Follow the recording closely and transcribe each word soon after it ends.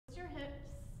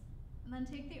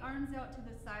then take the arms out to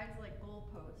the sides like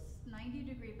goalposts,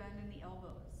 90-degree bend in the elbows.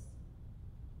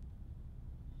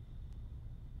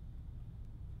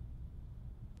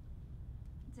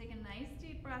 Take a nice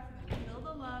deep breath and then fill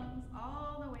the lungs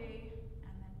all the way,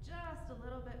 and then just a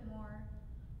little bit more,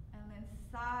 and then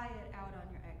sigh it out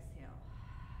on your exhale.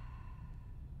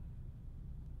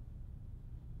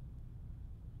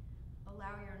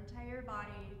 Allow your entire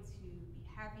body to be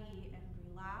heavy and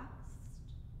relaxed.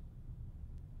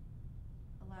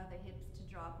 Allow the hips to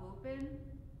drop open,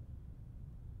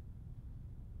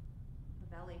 the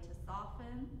belly to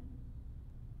soften,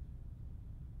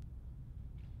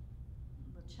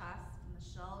 the chest and the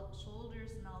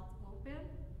shoulders melt open.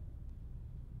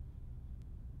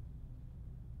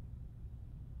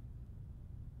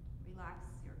 Relax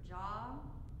your jaw.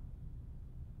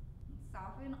 And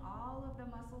soften all of the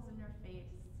muscles in your face.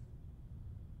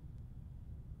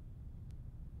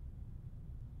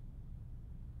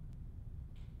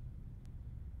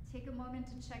 Take a moment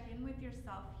to check in with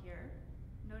yourself here,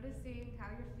 noticing how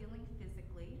you're feeling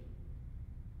physically.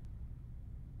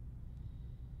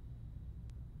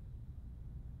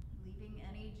 Leaving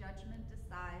any judgment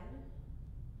aside.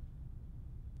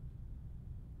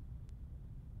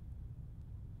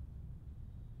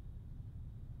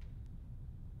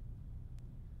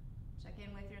 Check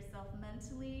in with yourself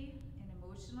mentally and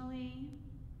emotionally.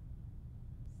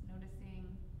 Just noticing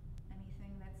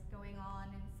anything that's going on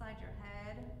inside your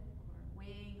head or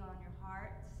weighing on your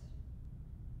heart.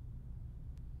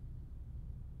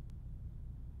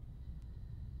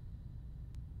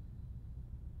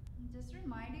 And just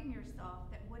reminding yourself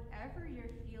that whatever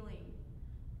you're feeling,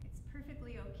 it's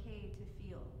perfectly okay to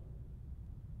feel.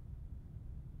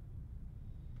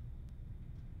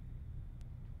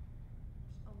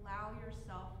 Allow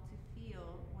yourself to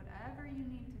feel whatever you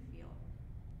need to feel.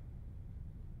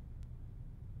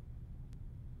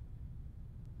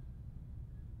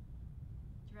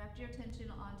 Direct your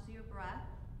attention onto your breath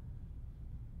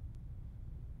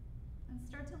and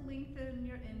start to lengthen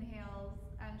your inhales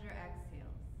and your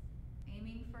exhales,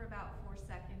 aiming for about 4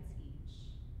 seconds each.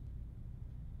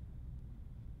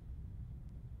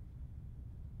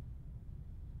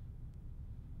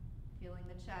 Feeling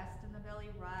the chest and the belly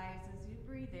rise as you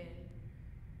breathe in.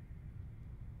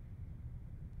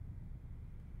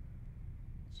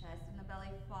 Chest and the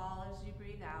belly fall as you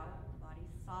breathe out. The body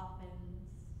softens,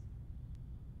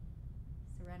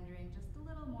 surrendering just a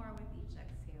little more with each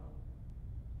exhale.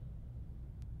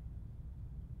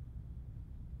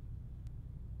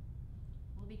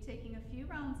 We'll be taking a few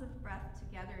rounds of breath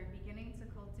together, beginning to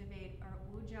cultivate our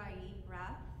Ujjayi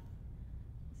breath.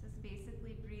 This is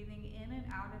basically breathing in and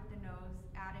out of the nose,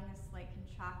 adding a slight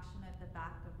contraction at the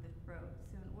back of the throat.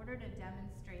 So in order to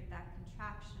demonstrate that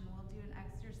contraction, we'll do an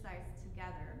exercise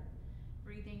together,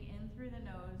 breathing in through the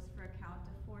nose for a count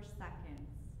of 4 seconds.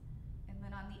 And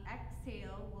then on the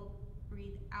exhale, we'll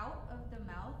breathe out of the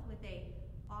mouth with a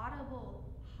audible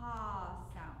ha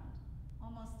sound,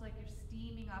 almost like you're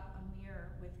steaming up a mirror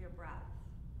with your breath.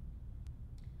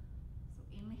 So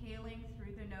inhaling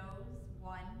through the nose,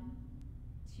 1,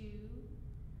 2,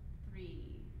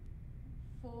 3,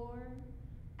 4.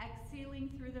 Exhaling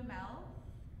through the mouth,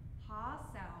 ha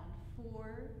sound,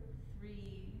 4,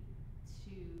 3,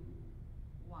 2,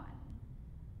 1.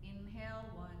 Inhale,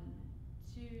 1,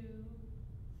 2,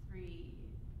 3,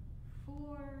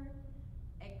 4.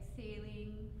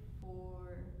 Exhaling,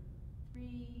 4,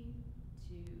 3,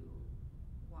 2,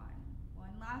 1. One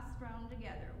last round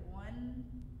together. 1,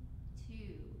 2,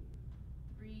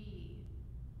 3,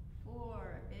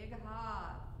 4. Big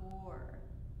ha. 4,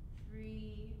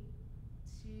 3,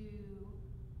 2,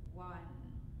 1.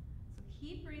 So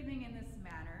keep breathing in this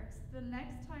manner. So the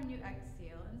next time you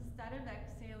exhale, instead of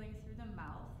exhaling through the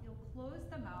mouth, you'll close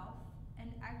the mouth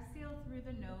and exhale through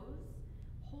the nose,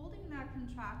 holding that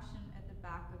contraction at the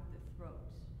back of the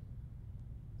throat.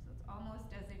 So it's almost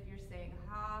as if you're saying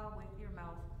ha with your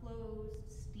mouth closed,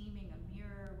 steaming a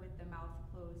mirror with the mouth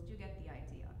closed. You get the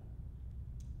idea.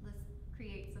 This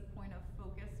creates a point of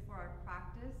focus for our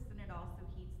practice, and it also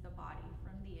heats the body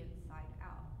from the inside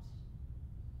out.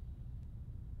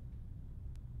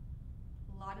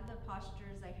 A lot of the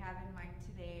postures I have in mind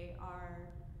today are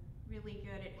really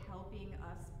good at helping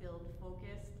us build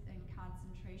focus and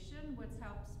concentration, which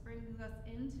helps bring us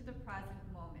into the present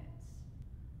moment.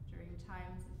 During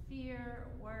times of fear,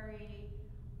 worry,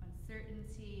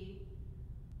 uncertainty,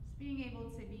 just being able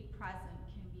to be present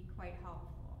can be quite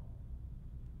helpful.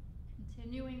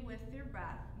 Continuing with your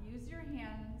breath, use your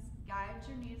hands, guide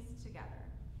your knees together.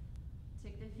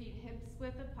 Take the feet hips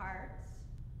width apart,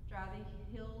 draw the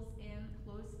heels in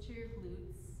close to your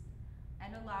glutes,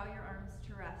 and allow your arms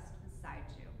to rest beside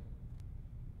you.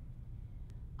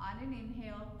 and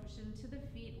inhale, push into the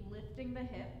feet, lifting the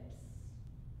hips.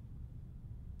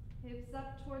 Hips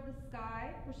up toward the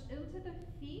sky, push into the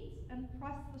feet and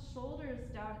press the shoulders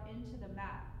down into the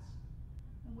mat.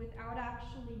 And without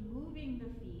actually moving the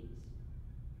feet,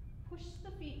 push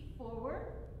the feet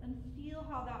forward and feel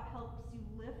how that helps you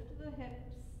lift the hips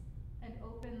and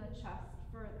open the chest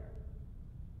further.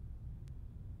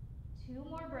 2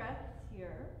 more breaths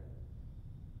here.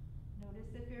 Notice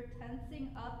if you're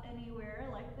tensing up anywhere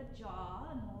like the jaw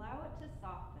and allow it to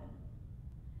soften.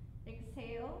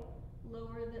 Exhale,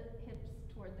 lower the hips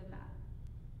toward the mat.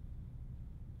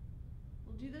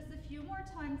 We'll do this a few more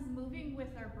times moving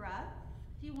with our breath.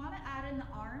 If you want to add in the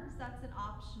arms, that's an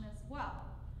option as well.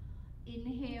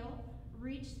 Inhale,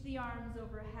 reach the arms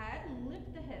overhead,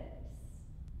 lift the hips.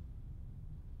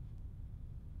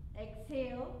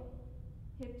 Exhale,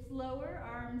 hips lower,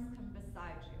 arms come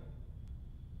beside you.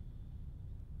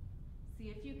 See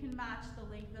if you can match the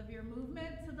length of your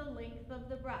movement to the length of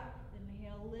the breath.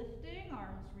 Inhale, lifting,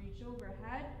 arms reach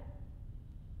overhead.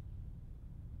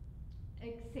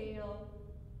 Exhale,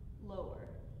 lower.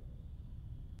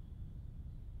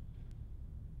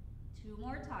 2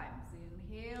 more times.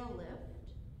 Inhale,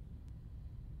 lift.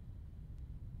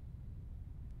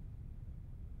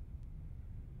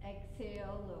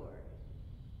 Exhale, lower.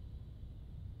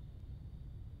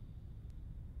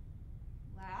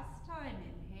 Last time,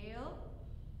 inhale.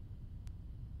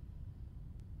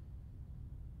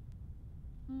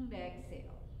 And exhale.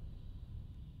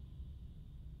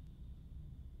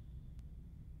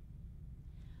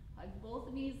 Hug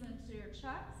both knees into your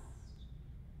chest.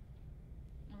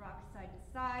 Rock side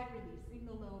to side, releasing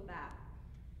the low back.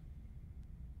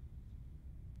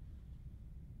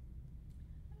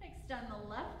 And extend the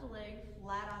left leg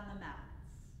flat on the mats.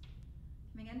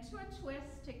 Coming into a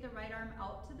twist, take the right arm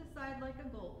out to the side like a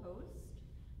goalpost.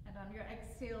 And on your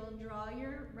exhale, draw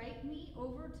your right knee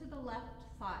over to the left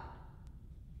side.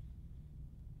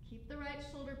 Keep the right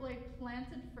shoulder blade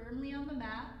planted firmly on the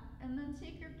mat, and then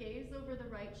take your gaze over the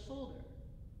right shoulder.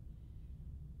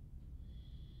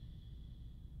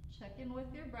 Check in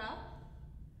with your breath.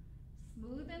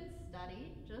 Smooth and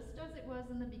steady, just as it was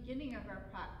in the beginning of our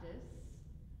practice.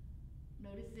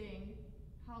 Noticing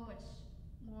how much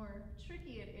more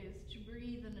tricky it is to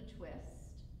breathe in a twist.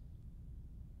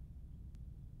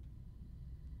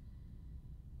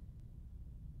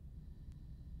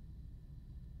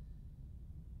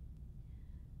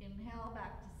 Inhale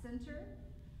back to center.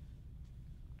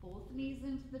 Both knees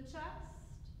into the chest.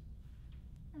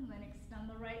 And then extend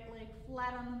the right leg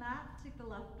flat on the mat. Take the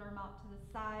left arm out to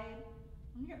the side.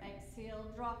 On your exhale,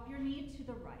 drop your knee to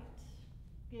the right.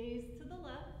 Gaze to the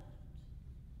left.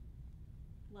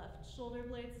 Left shoulder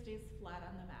blade stays flat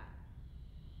on the mat.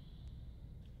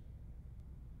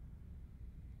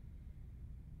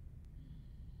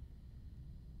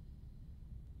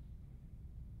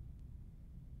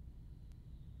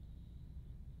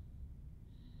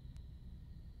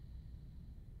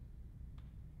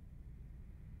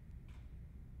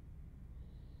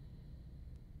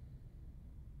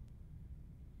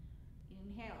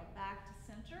 Inhale, back to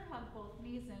center, hug both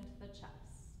knees into the chest.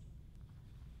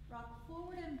 Rock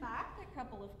forward and back a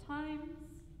couple of times,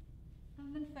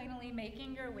 and then finally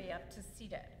making your way up to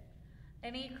seated.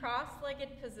 Any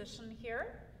cross-legged position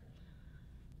here.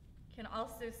 Can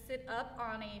also sit up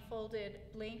on a folded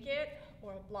blanket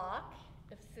or a block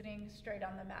if sitting straight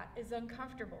on the mat is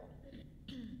uncomfortable.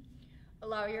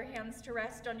 Allow your hands to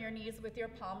rest on your knees with your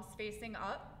palms facing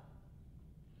up.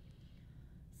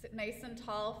 Sit nice and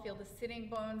tall, feel the sitting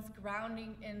bones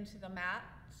grounding into the mat.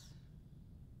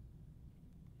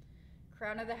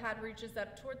 Crown of the head reaches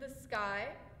up toward the sky,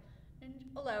 and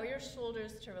allow your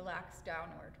shoulders to relax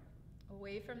downward,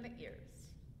 away from the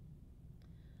ears.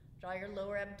 Draw your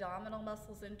lower abdominal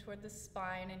muscles in toward the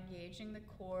spine, engaging the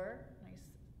core. Nice,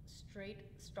 straight,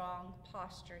 strong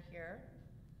posture here.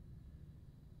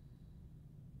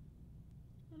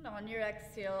 And on your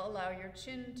exhale, allow your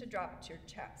chin to drop to your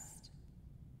chest.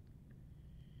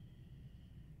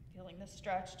 Feeling the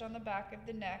stretch on the back of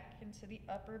the neck into the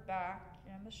upper back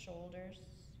and the shoulders.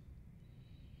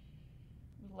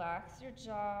 Relax your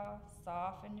jaw,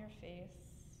 soften your face.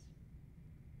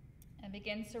 And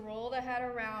begin to roll the head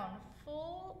around,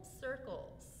 full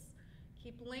circles.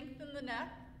 Keep length in the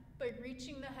neck by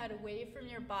reaching the head away from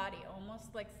your body,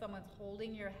 almost like someone's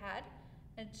holding your head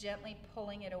and gently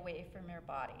pulling it away from your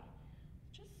body,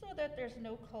 just so that there's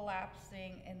no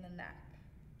collapsing in the neck.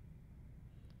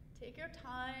 Take your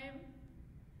time.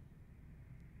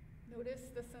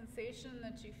 Notice the sensation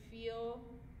that you feel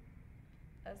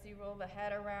as you roll the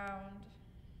head around.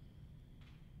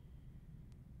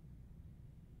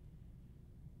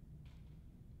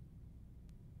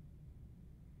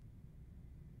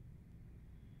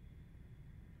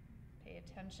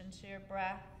 attention to your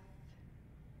breath.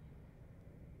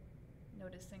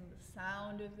 Noticing the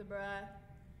sound of the breath,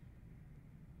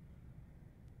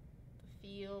 the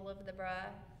feel of the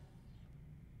breath.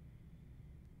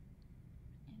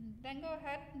 And then go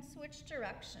ahead and switch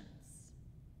directions.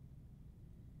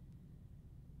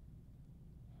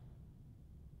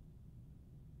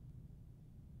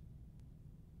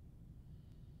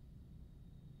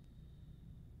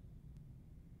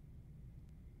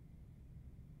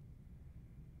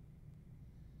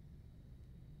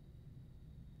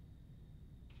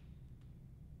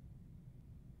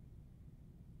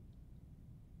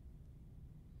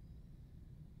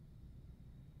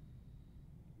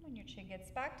 When your chin gets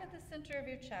back to the center of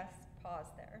your chest, pause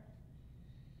there.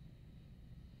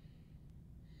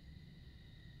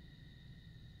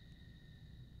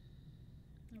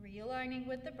 Realigning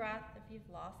with the breath if you've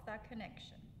lost that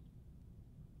connection.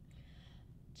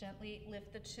 Gently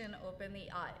lift the chin, open the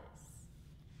eyes.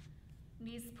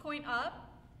 Knees point up.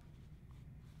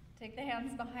 Take the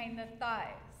hands behind the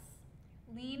thighs.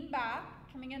 Lean back,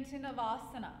 coming into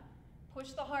Navasana.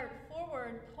 Push the heart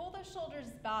forward, pull the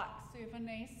shoulders back so you have a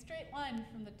nice straight line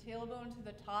from the tailbone to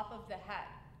the top of the head.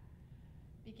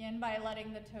 Begin by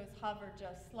letting the toes hover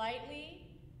just slightly.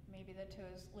 Maybe the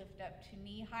toes lift up to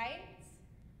knee height.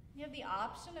 You have the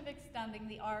option of extending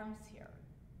the arms here.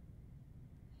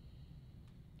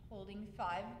 Holding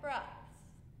 5 breaths.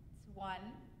 It's 1,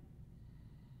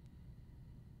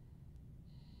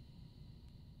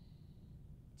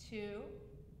 2,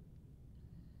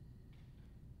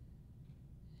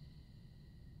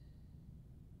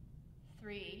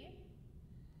 3,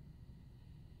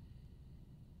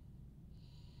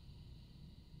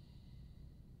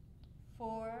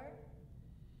 4,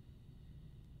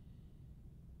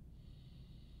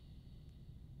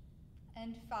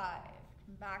 and 5.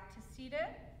 Come back to seated.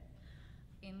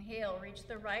 Inhale, reach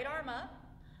the right arm up,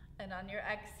 and on your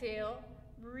exhale,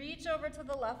 reach over to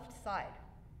the left side.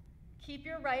 Keep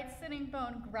your right sitting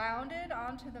bone grounded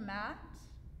onto the mat.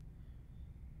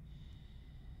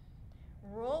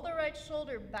 Roll the right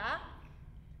shoulder back,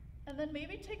 and then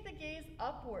maybe take the gaze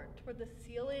upward toward the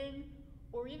ceiling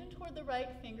or even toward the right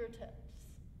fingertips.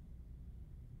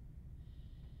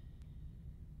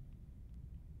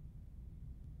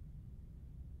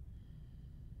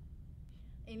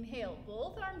 Inhale,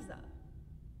 both arms up.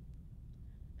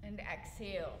 And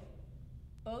exhale,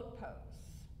 boat pose.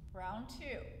 Round 2.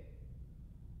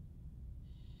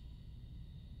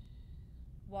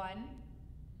 1,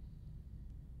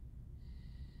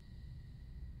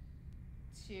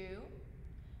 2.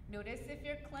 Notice if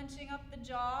you're clenching up the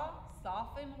jaw,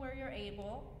 soften where you're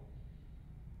able.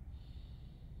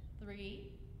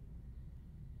 3,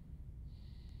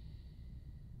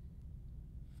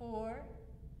 4,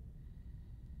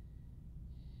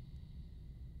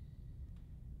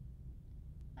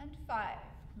 and 5.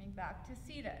 Coming back to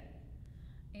seated.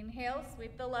 Inhale,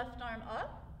 sweep the left arm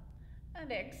up, and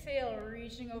exhale,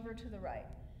 reaching over to the right.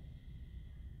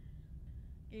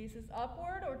 Gaze is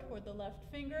upward or toward the left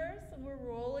fingers, and we're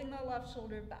rolling the left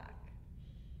shoulder back.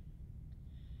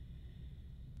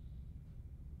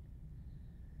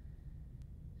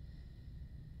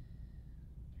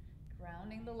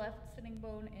 Grounding the left sitting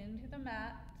bone into the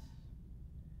mat.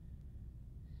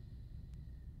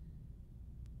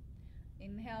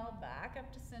 Inhale, back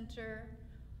up to center,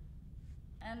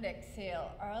 and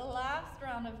exhale. Our last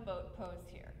round of boat pose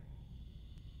here.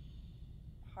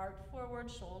 Heart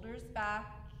forward, shoulders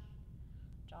back,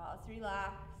 jaws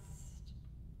relaxed.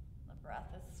 The breath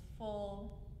is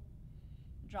full.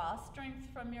 Draw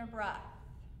strength from your breath.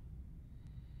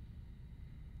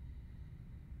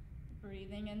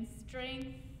 Breathing in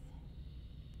strength.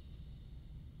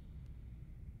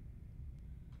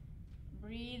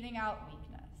 Breathing out weakness.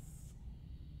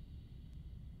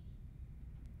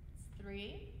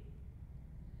 3,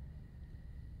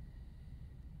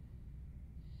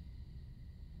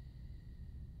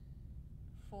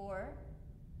 4,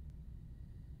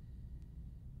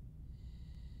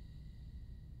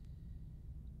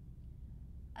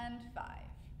 and 5.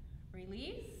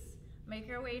 Release. Make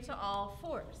your way to all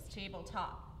fours,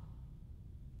 tabletop.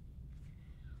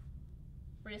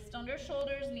 Wrist under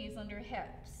shoulders, knees under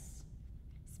hips.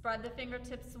 Spread the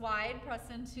fingertips wide, press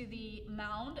into the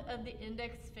mound of the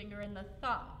index finger and the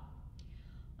thumb.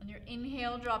 On your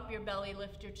inhale, drop your belly,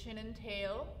 lift your chin and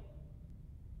tail.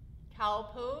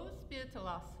 Cow pose,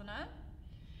 Bhutalasana.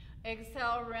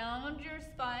 Exhale, round your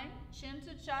spine, chin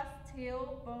to chest,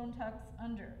 tail, bone tucks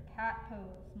under. Cat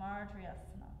pose,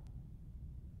 Marjariasana.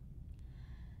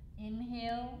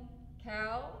 Inhale,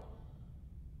 cow.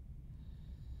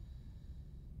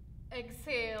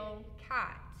 Exhale,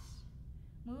 cat.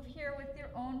 Move here with your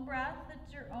own breath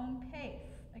at your own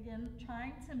pace. Again,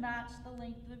 trying to match the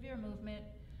length of your movement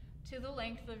to the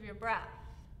length of your breath.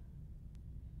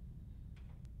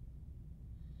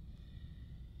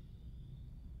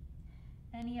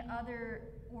 Any other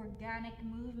organic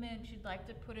movement you'd like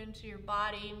to put into your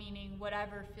body, meaning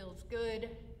whatever feels good,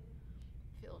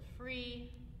 feel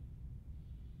free.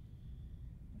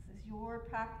 This is your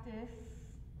practice,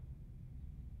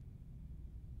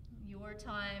 your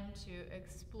time to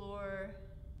explore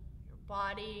your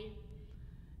body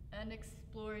and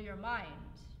explore your mind.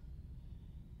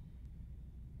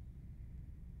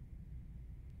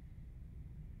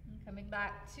 And coming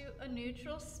back to a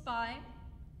neutral spine.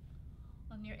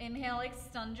 On your inhale,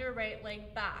 extend your right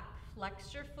leg back.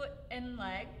 Flex your foot and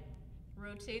leg.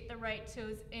 Rotate the right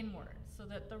toes inward so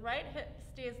that the right hip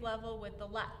stays level with the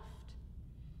left.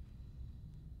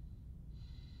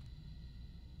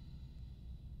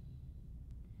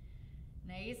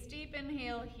 Nice deep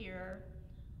inhale here.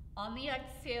 On the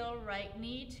exhale, right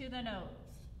knee to the nose.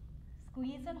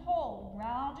 Squeeze and hold.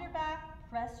 Round your back.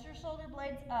 Press your shoulder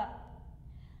blades up.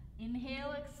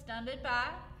 Inhale, extend it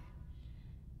back.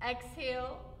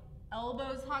 Exhale,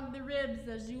 elbows hug the ribs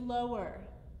as you lower.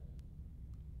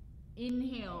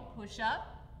 Inhale, push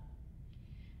up.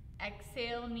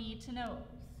 Exhale, knee to nose.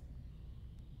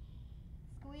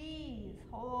 Squeeze,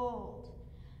 hold.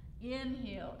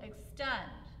 Inhale, extend.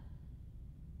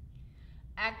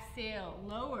 Exhale,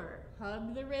 lower.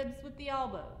 Hug the ribs with the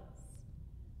elbows.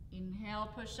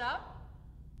 Inhale, push up.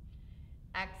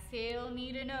 Exhale,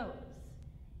 knee to nose.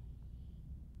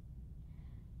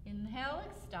 Inhale,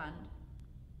 extend.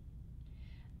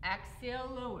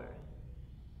 Exhale, lower.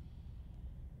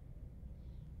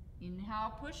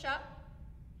 Inhale, push up.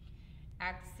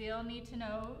 Exhale, knee to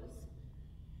nose.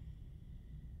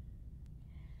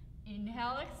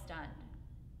 Inhale, extend.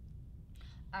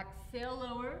 Exhale,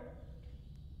 lower.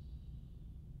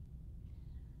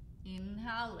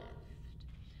 Inhale, lift.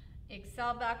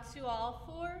 Exhale, back to all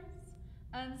fours.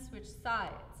 And switch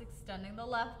sides, extending the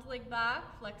left leg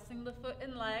back, flexing the foot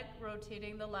and leg,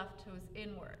 rotating the left toes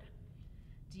inward.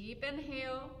 Deep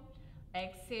inhale,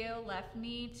 exhale, left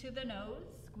knee to the nose,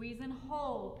 squeeze and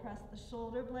hold, press the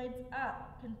shoulder blades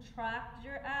up, contract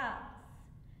your abs.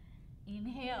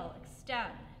 Inhale,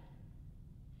 extend.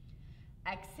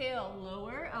 Exhale,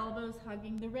 lower, elbows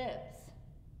hugging the ribs.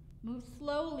 Move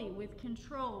slowly with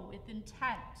control, with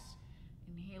intent.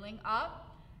 Inhaling up.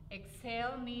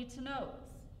 Exhale, knee to nose.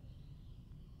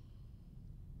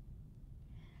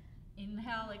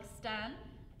 Inhale, extend.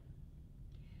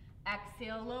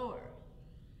 Exhale, lower.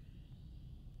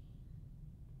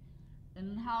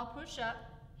 Inhale, push up.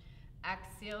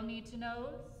 Exhale, knee to nose.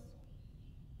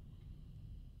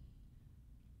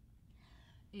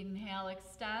 Inhale,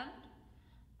 extend.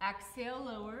 Exhale,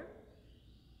 lower.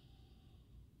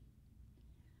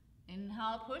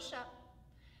 Inhale, push up.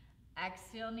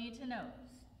 Exhale, knee to nose.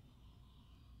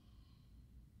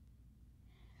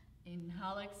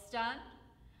 Inhale, extend.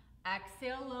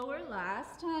 Exhale, lower.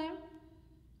 Last time.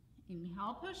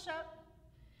 Inhale, push up.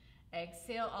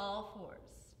 Exhale, all fours.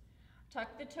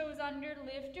 Tuck the toes under,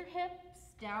 lift your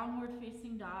hips, downward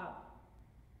facing dog.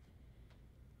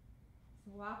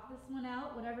 So walk this one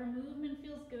out, whatever movement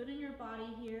feels good in your body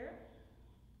here.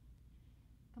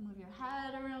 You can move your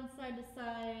head around side to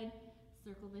side,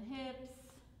 circle the hips,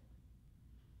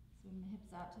 swing the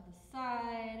hips out to the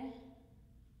side.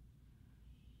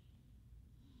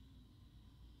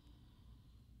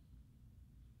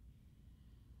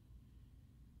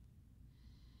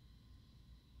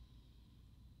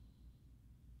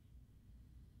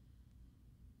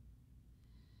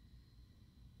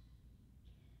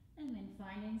 And then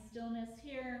finding stillness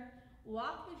here,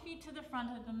 walk the feet to the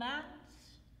front of the mat.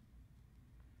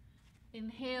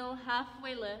 Inhale,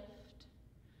 halfway lift.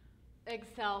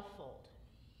 Exhale, fold.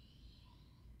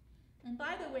 And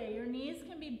by the way, your knees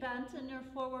can be bent in your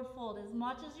forward fold as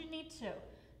much as you need to.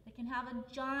 They can have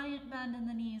a giant bend in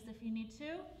the knees if you need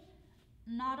to.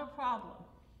 Not a problem.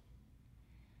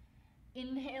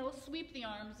 Inhale, sweep the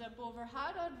arms up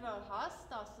overhead, Ardha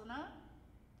Hastasana.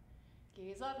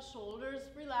 Gaze up, shoulders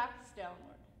relax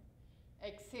downward.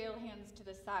 Exhale, hands to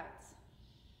the sides.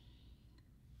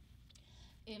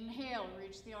 Inhale,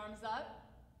 reach the arms up.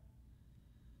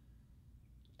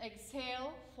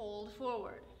 Exhale, fold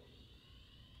forward.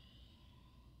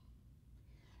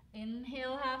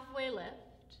 Inhale, halfway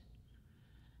lift.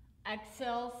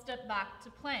 Exhale, step back to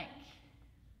plank.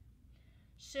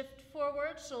 Shift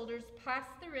forward, shoulders past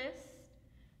the wrist.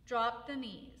 Drop the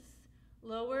knees.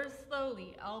 Lower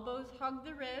slowly, elbows hug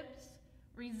the ribs.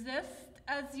 Resist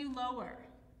as you lower.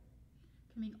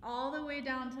 Coming all the way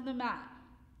down to the mat.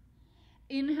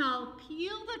 Inhale,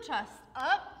 peel the chest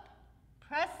up,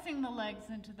 pressing the legs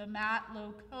into the mat,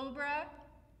 low cobra.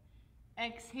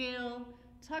 Exhale,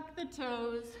 tuck the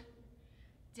toes,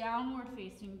 downward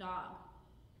facing dog.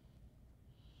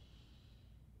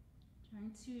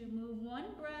 Trying to move one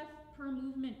breath per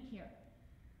movement here.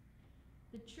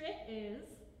 The trick is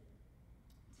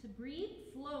to breathe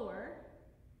slower,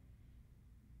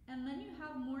 and then you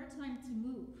have more time to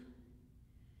move.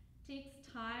 It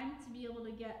takes time to be able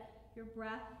to get your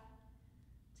breath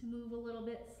to move a little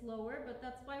bit slower, but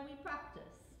that's why we practice.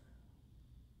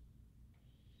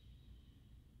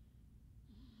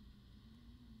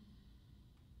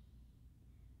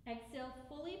 Exhale,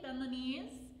 fully bend the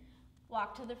knees.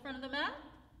 Walk to the front of the mat.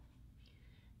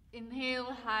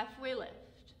 Inhale, halfway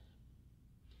lift.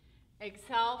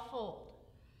 Exhale, fold.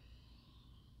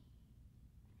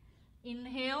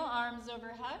 Inhale, arms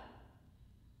overhead.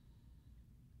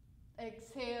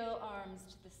 Exhale, arms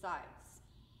to the sides.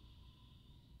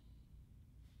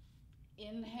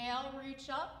 Inhale, reach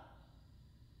up.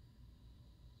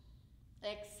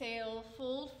 Exhale,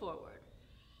 fold forward.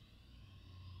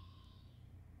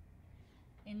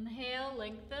 Inhale,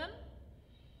 lengthen.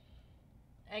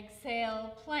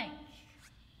 Exhale, plank.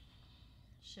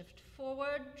 Shift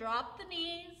forward, drop the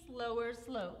knees, lower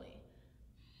slowly.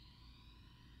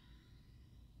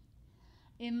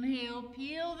 Inhale,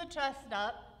 peel the chest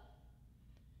up.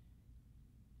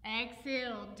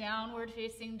 Exhale, downward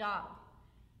facing dog.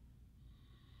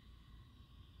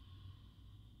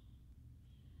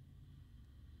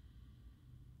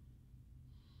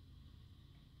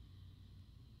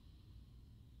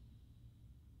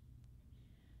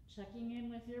 Checking in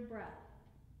with your breath.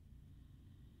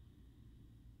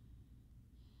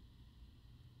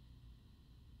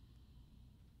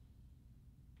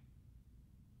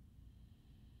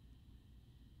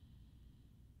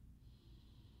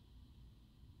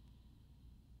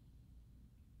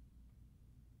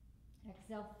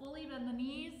 Exhale, fully bend the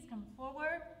knees, come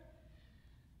forward.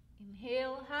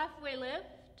 Inhale, halfway lift.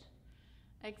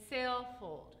 Exhale,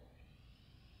 fold.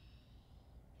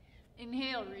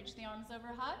 Inhale, reach the arms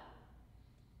overhead.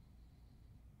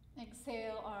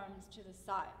 Exhale, arms to the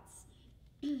sides.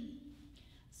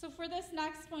 So for this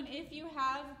next one, if you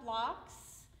have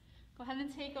blocks, go ahead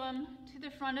and take them to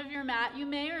the front of your mat. You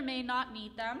may or may not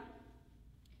need them.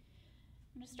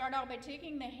 I'm going to start out by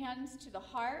taking the hands to the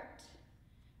heart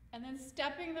and then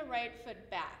stepping the right foot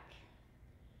back.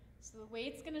 So the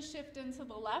weight's going to shift into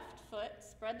the left foot.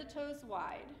 Spread the toes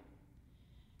wide.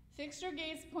 Fix your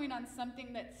gaze point on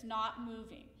something that's not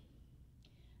moving.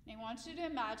 And I want you to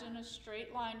imagine a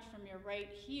straight line from your right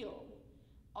heel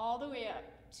all the way up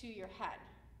to your head.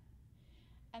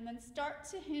 And then start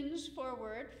to hinge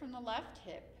forward from the left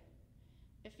hip.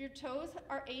 If your toes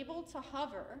are able to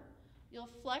hover, you'll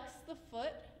flex the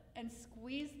foot and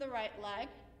squeeze the right leg,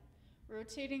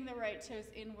 rotating the right toes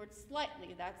inward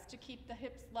slightly. That's to keep the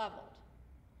hips leveled.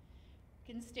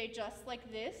 You can stay just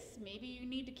like this. Maybe you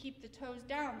need to keep the toes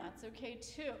down. That's okay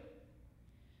too.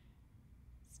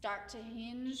 Start to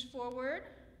hinge forward.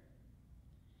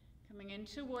 Coming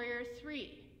into warrior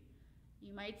three.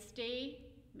 You might stay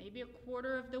maybe a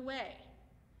quarter of the way.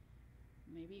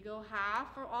 Maybe go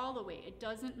half or all the way. It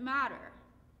doesn't matter.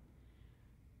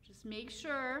 Just make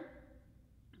sure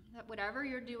that whatever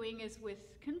you're doing is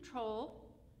with control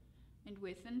and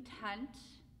with intent.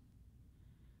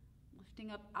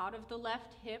 Lifting up out of the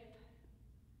left hip.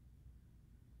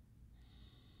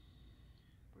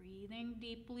 Breathing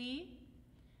deeply.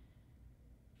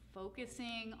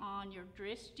 Focusing on your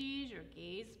drishtis, your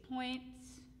gaze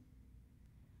points.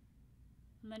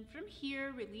 And then from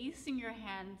here, releasing your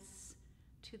hands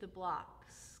to the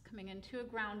blocks, coming into a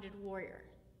grounded warrior.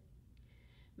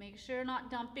 Make sure you're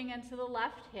not dumping into the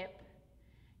left hip.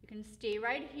 You can stay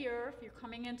right here. If you're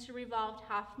coming into revolved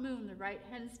half moon, the right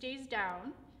hand stays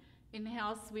down.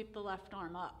 Inhale, sweep the left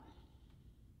arm up.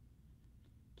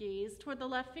 Gaze toward the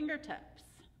left fingertips.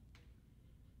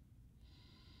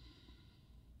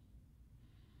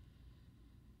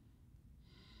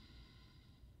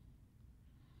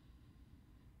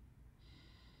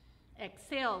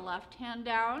 Exhale, left hand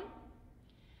down.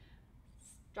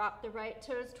 Drop the right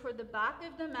toes toward the back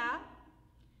of the mat.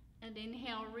 And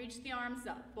inhale, reach the arms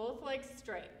up, both legs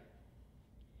straight.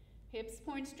 Hips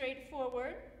point straight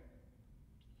forward.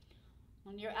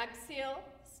 On your exhale,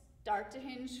 start to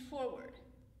hinge forward.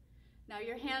 Now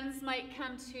your hands might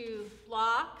come to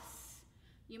blocks.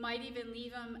 You might even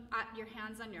leave them at your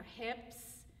hands on your hips.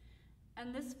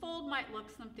 And this fold might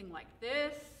look something like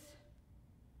this.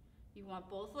 You want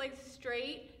both legs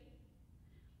straight.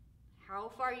 How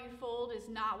far you fold is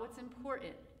not what's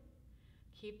important.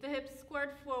 Keep the hips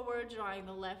squared forward, drawing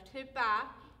the left hip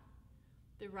back,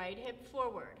 the right hip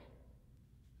forward.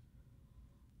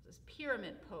 This is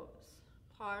pyramid pose,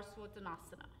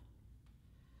 Parsvottanasana.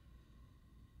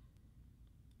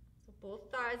 So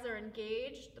both thighs are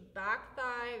engaged, the back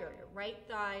thigh or your right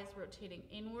thigh is rotating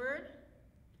inward,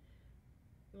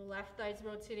 your left thigh is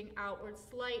rotating outward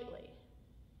slightly.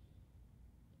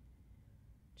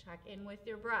 Check in with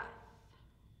your breath.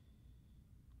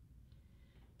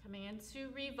 Coming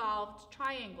into revolved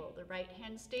triangle. The right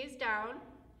hand stays down.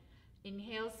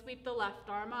 Inhale, sweep the left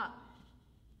arm up.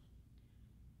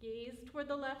 Gaze toward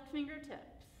the left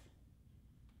fingertips.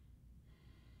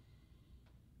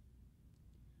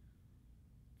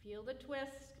 Feel the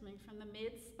twist coming from the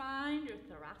mid-spine, your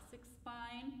thoracic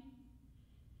spine.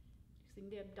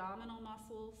 Using the abdominal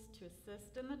muscles to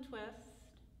assist in the twist.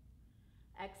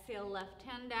 Exhale, left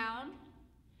hand down.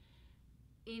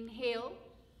 Inhale,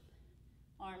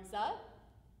 arms up.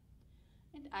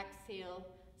 And exhale,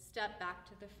 step back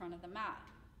to the front of the mat.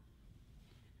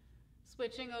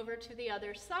 Switching over to the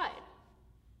other side.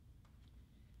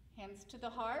 Hands to the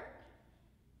heart.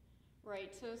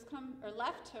 Right toes come, or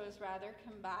left toes rather,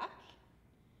 come back.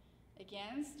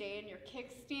 Again, stay in your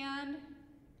kickstand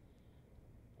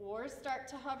or start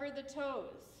to hover the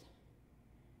toes.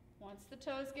 Once the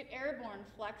toes get airborne,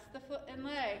 flex the foot and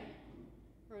leg.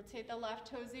 Rotate the left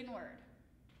toes inward.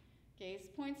 Gaze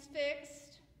points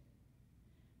fixed.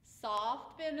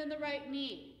 Soft bend in the right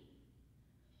knee.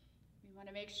 We want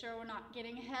to make sure we're not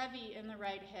getting heavy in the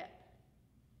right hip.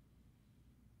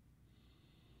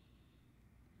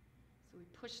 So we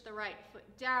push the right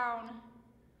foot down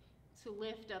to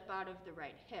lift up out of the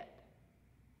right hip.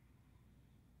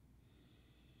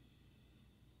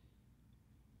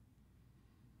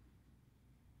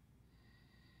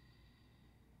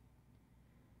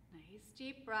 Nice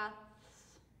deep breaths.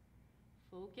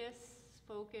 Focus,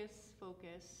 focus,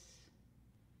 focus.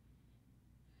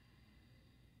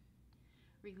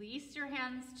 Release your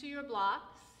hands to your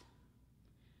blocks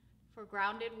for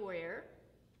grounded warrior.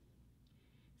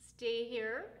 Stay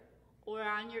here, or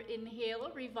on your inhale,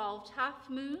 revolved half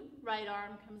moon, right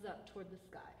arm comes up toward the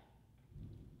sky.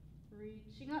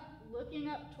 Reaching up, looking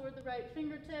up toward the right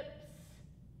fingertips.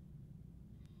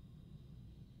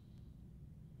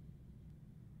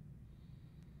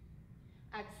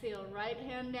 Exhale, right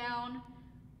hand down,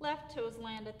 left toes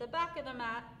land at the back of the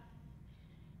mat.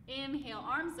 Inhale,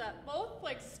 arms up, both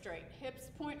legs straight, hips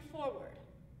point forward.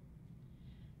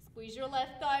 Squeeze your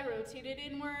left thigh, rotate it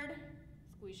inward.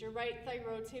 Squeeze your right thigh,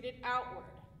 rotate it outward.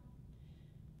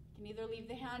 You can either leave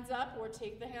the hands up or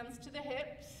take the hands to the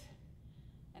hips.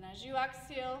 And as you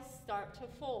exhale, start to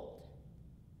fold.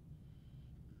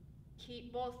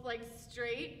 Keep both legs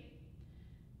straight.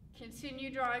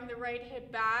 Continue drawing the right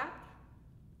hip back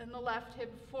and the left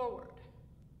hip forward.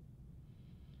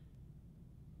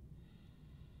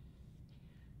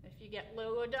 If you get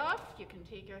low enough, you can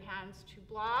take your hands to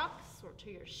blocks or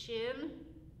to your shin.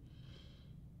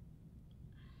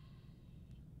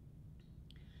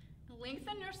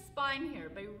 Lengthen your spine here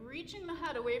by reaching the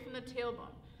head away from the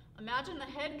tailbone. Imagine the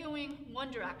head going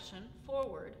one direction,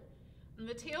 forward, and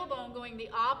the tailbone going the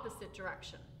opposite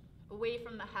direction, away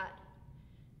from the head,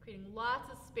 creating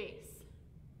lots of space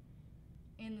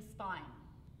in the spine.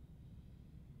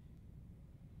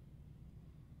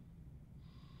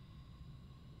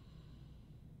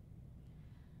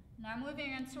 Now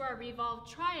moving into our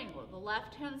revolved triangle. The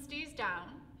left hand stays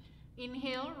down.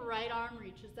 Inhale, right arm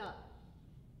reaches up.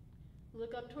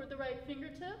 Look up toward the right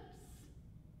fingertips.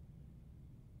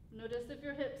 Notice if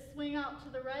your hips swing out to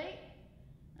the right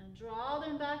and draw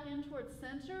them back in towards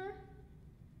center.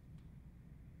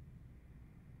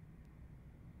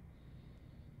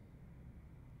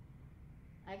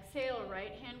 Exhale,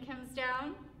 right hand comes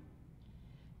down.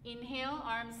 Inhale,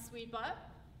 arms sweep up.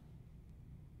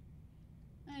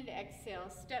 And exhale,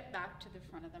 step back to the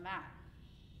front of the mat.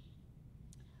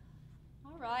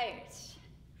 All right,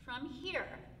 from here,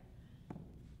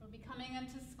 we'll be coming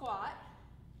into squat.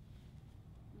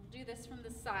 We'll do this from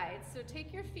the side. So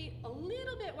take your feet a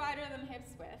little bit wider than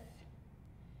hips width.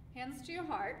 Hands to your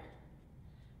heart.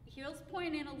 The heels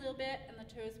point in a little bit and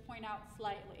the toes point out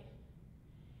slightly.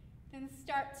 Then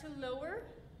start to lower,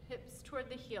 hips toward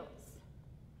the heels.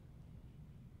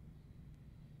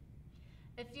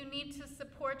 If you need to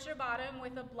support your bottom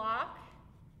with a block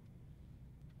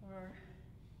or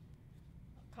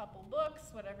a couple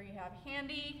books, whatever you have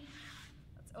handy,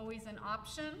 that's always an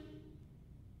option.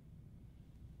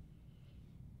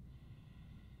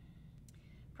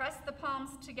 Press the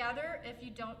palms together if you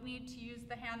don't need to use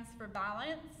the hands for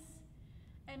balance.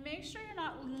 And make sure you're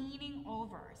not leaning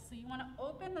over. So you want to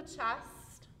open the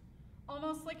chest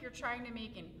almost like you're trying to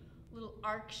make a little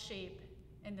arc shape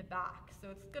in the back. So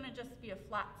it's gonna just be a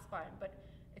flat spine, but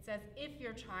it's as if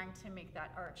you're trying to make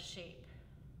that arch shape.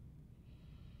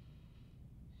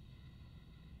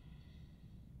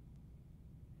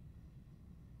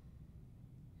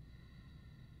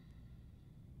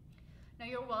 Now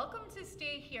you're welcome to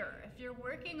stay here. If you're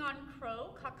working on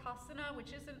crow, kakasana, which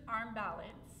is an arm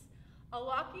balance, I'll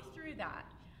walk you through that.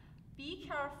 Be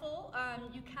careful,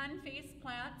 you can face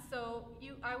plant, so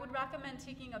I would recommend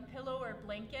taking a pillow or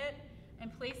blanket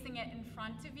and placing it in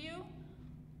front of you.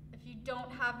 If you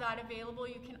don't have that available,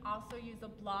 you can also use a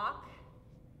block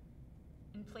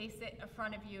and place it in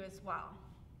front of you as well.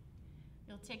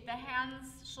 You'll take the hands,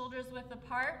 shoulders width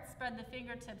apart, spread the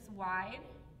fingertips wide.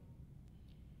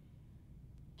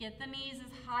 Get the knees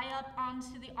as high up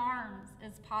onto the arms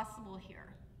as possible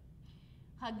here.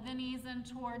 Hug the knees in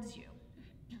towards you,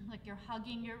 like you're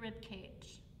hugging your rib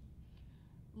cage.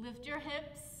 Lift your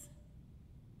hips.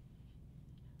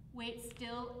 Weight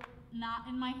still not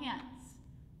in my hands.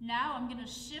 Now I'm going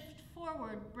to shift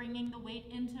forward, bringing the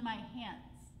weight into my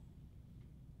hands.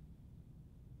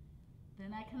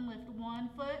 Then I can lift one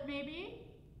foot maybe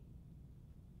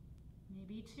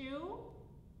two.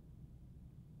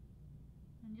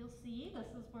 And you'll see this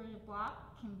is where your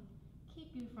block can keep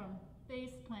you from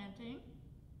face planting.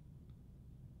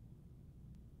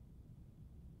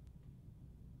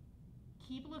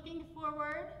 Keep looking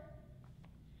forward.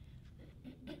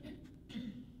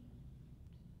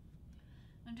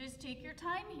 And just take your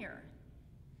time here.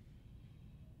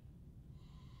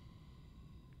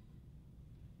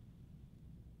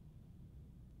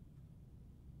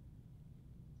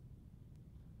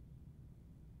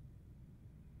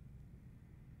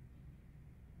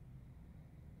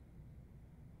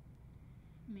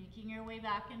 Making your way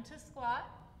back into squat.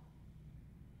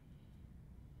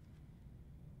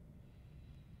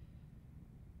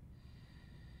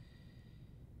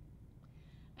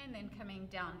 And then coming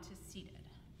down to seated.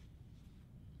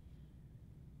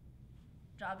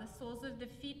 Draw the soles of the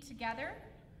feet together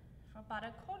for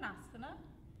Baddha Konasana,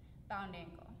 bound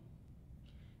angle.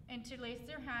 Interlace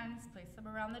your hands, place them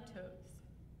around the toes.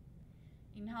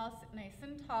 Inhale, sit nice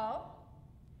and tall.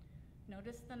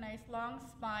 Notice the nice long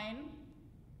spine.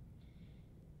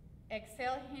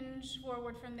 Exhale, hinge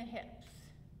forward from the hips.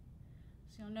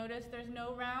 So you'll notice there's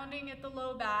no rounding at the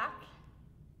low back.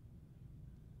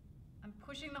 I'm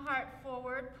pushing the heart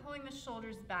forward, pulling the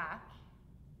shoulders back.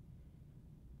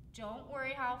 Don't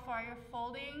worry how far you're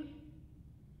folding.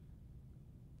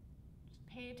 Just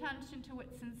pay attention to what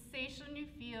sensation you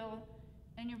feel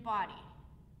in your body.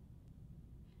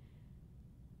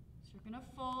 So you're gonna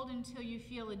fold until you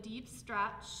feel a deep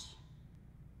stretch,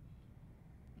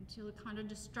 until it kind of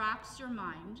distracts your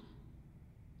mind.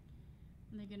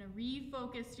 And you're gonna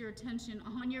refocus your attention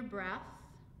on your breath.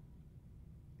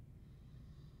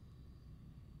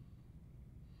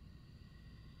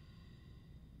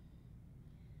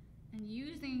 And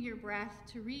using your breath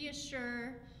to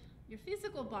reassure your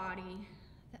physical body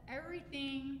that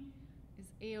everything is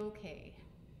a-okay.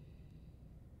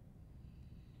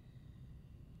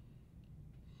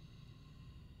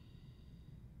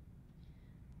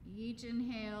 Each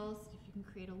inhale, see if you can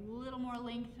create a little more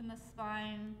length in the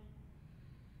spine.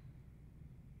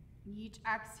 Each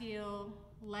exhale,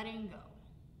 letting go.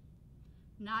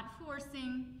 Not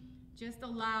forcing, just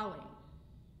allowing.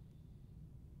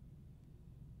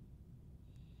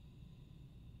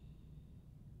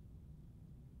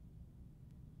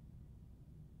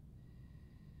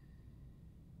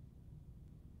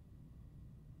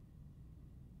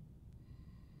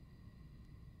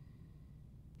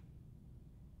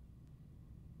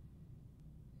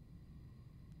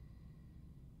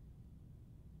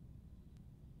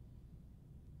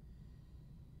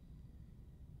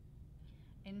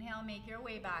 Inhale, make your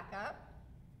way back up.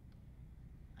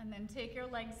 And then take your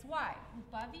legs wide.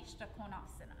 Upavishta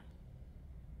Konasana.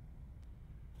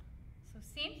 So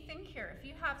same thing here. If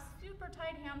you have super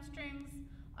tight hamstrings,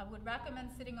 I would recommend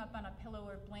sitting up on a pillow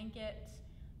or blanket.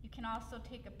 You can also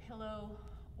take a pillow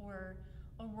or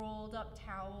a rolled up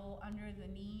towel under the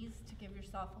knees to give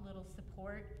yourself a little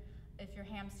support if your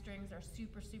hamstrings are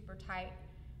super, super tight.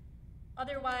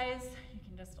 Otherwise, you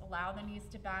can just allow the knees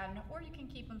to bend, or you can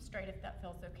keep them straight if that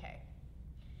feels okay.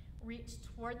 Reach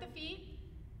toward the feet.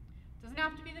 Doesn't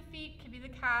have to be the feet, could be the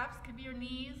calves, could be your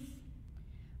knees.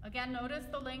 Again, notice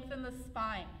the length in the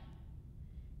spine.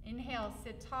 Inhale,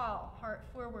 sit tall, heart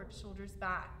forward, shoulders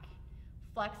back.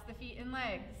 Flex the feet and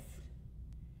legs.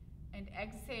 And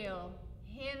exhale,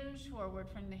 hinge forward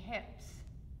from the hips.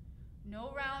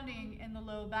 No rounding in the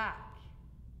low back.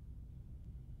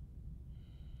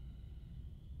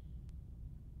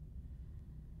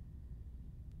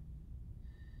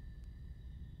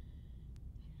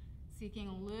 Seeking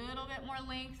a little bit more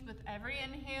length with every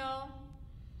inhale.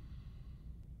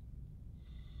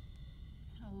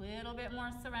 A little bit more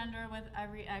surrender with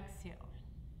every exhale.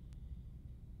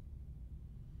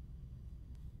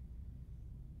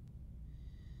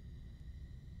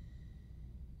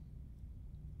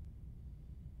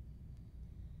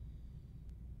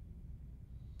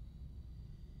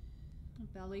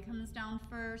 The belly comes down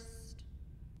first,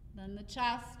 then the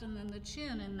chest, and then the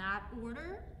chin in that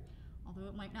order, although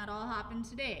it might not all happen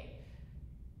today.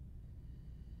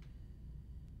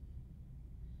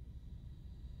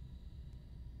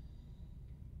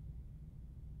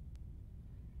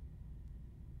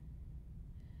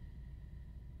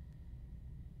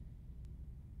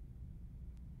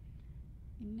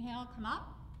 Inhale, come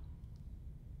up.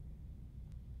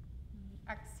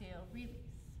 Exhale, release.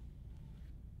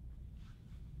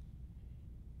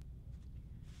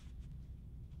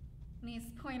 Knees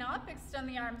point up, extend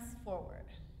the arms forward.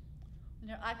 On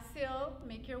your exhale,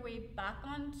 make your way back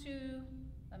onto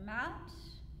the mat,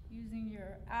 using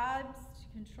your abs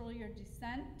to control your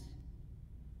descent.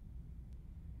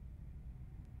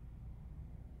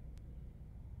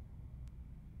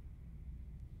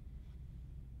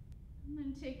 And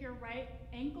then take your right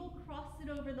ankle, cross it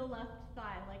over the left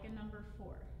thigh like a number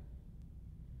 4.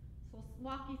 So I'll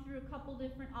walk you through a couple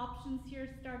different options here,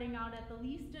 starting out at the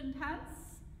least intense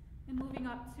and moving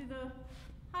up to the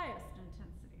highest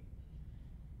intensity.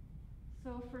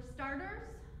 So for starters,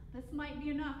 this might be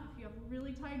enough. If you have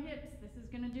really tight hips, this is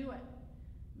going to do it.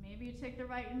 Maybe you take the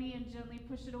right knee and gently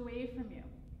push it away from you.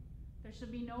 There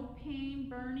should be no pain,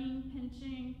 burning,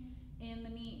 pinching in the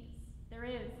knees. There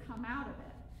is, come out of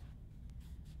it.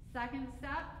 Second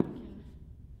step, you can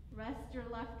rest your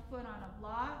left foot on a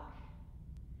block,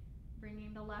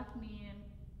 bringing the left knee in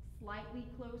slightly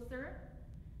closer.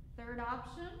 Third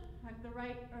option, hug the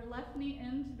right or left knee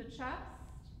into the chest,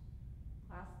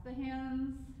 clasp the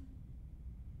hands,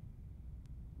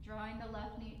 drawing the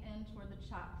left knee in toward the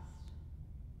chest.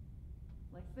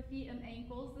 Flex the feet and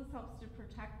ankles. This helps to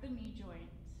protect the knee joint.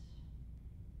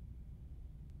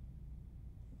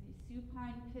 The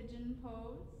supine pigeon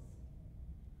pose.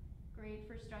 Great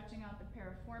for stretching out the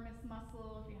piriformis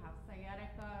muscle if you have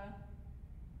sciatica.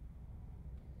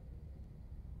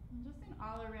 And just an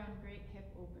all-around great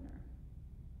hip opener.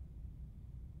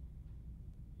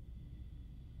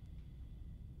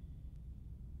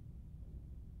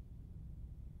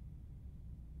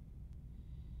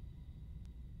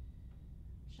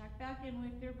 Check back in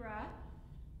with your breath.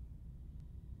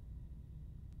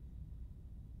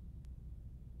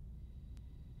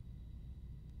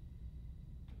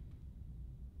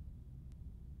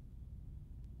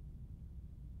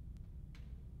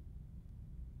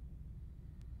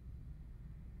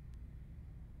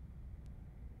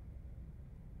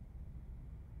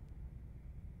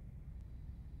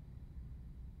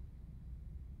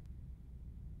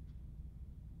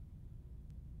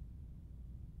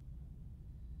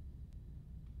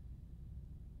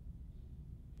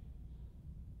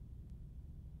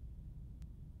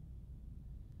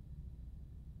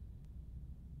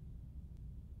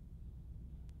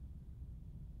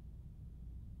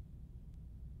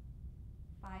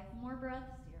 More breaths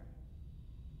here.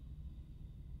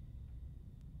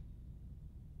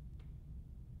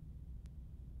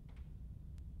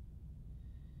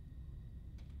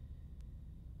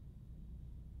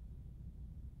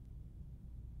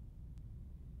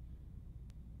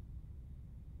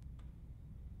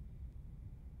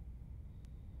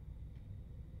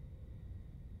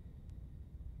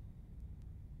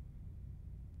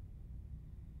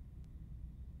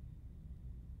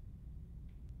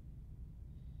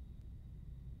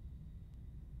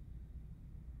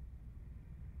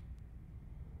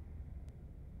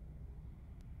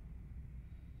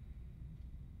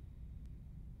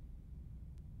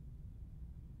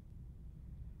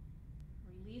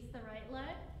 Release the right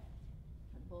leg,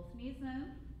 put both knees in.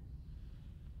 And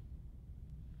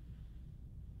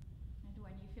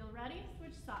when you feel ready,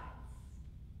 switch sides.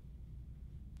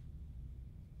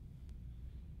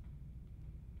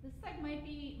 This side might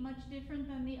be much different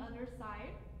than the other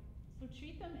side, so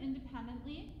treat them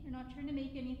independently. You're not trying to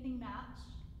make anything match.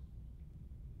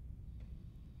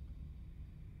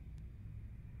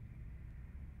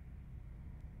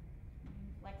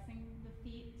 Flexing the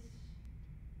feet.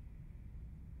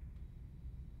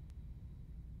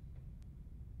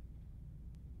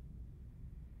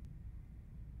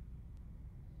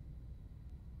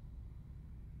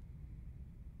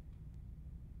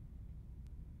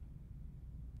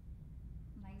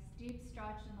 Deep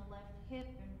stretch in the left hip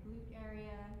and glute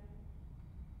area.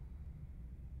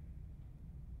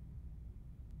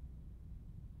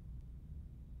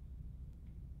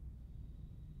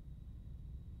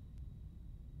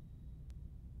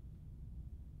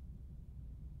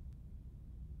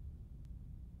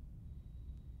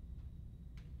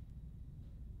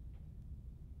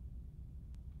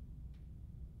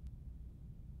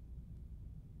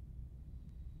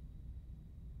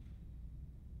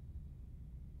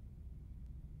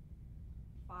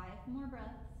 more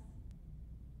breaths.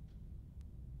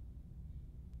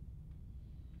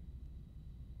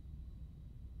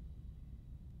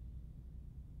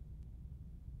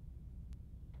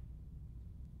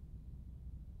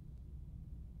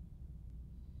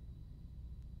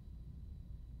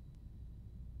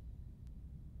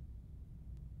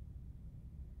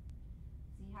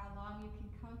 See how long you can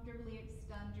comfortably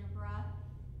extend your breath.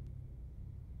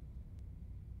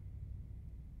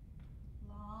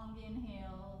 Long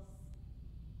inhales.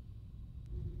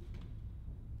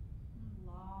 And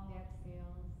long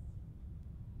exhales.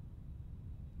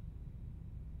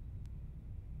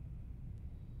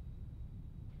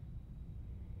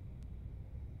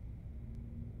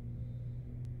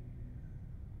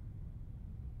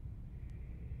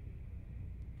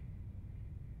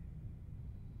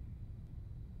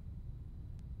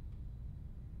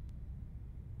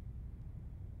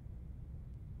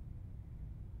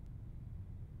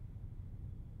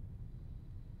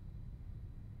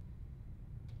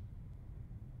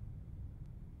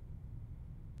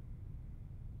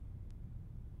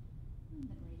 And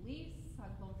then release,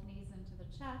 hug both knees into the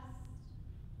chest.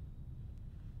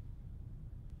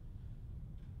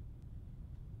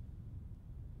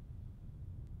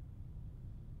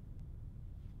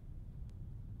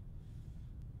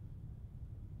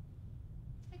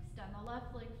 Extend the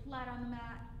left leg flat on the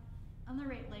mat and the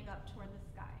right leg up toward the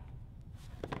sky.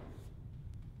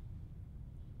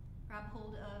 Grab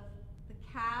hold of the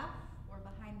calf or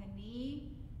behind the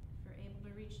knee. If you're able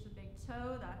to reach the big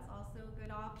toe, that's also a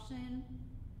good option.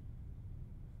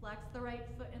 Flex the right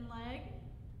foot and leg,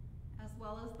 as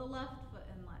well as the left foot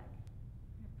and leg.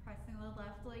 You're pressing the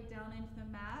left leg down into the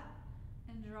mat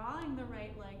and drawing the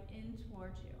right leg in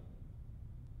towards you.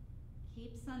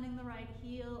 Keep sending the right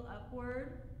heel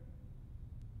upward,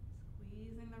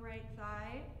 squeezing the right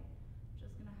thigh,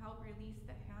 just gonna help release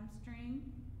the hamstring.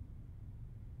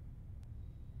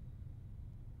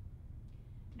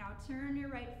 Now turn your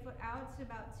right foot out to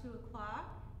about 2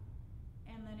 o'clock,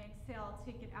 and then exhale,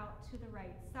 take it out to the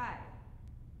right side.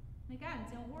 And again,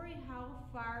 don't worry how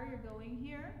far you're going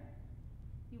here.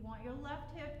 You want your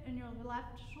left hip and your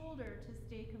left shoulder to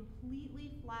stay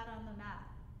completely flat on the mat.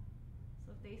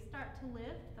 So if they start to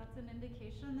lift, that's an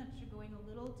indication that you're going a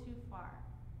little too far.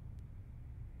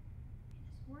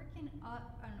 Just working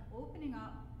up and opening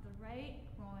up the right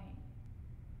groin,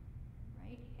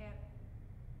 right hip.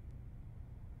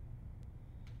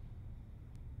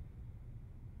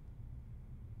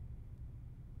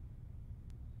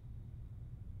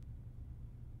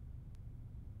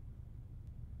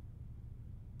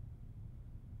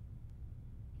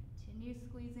 Continue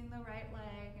squeezing the right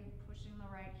leg and pushing the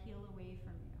right heel away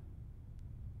from you.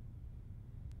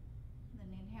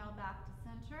 Then inhale back to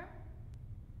center.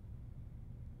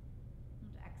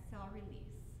 And exhale,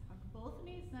 release. Hug both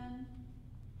knees in.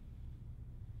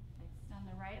 Extend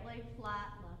the right leg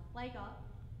flat, left leg up.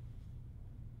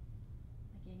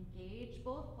 Again, engage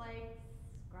both legs.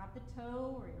 Grab the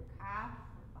toe or your calf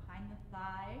or behind the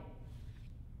thigh.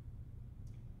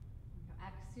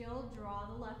 Exhale, draw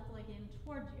the left leg in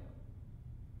towards you.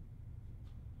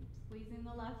 Keep squeezing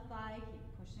the left thigh, keep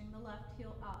pushing the left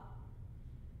heel up.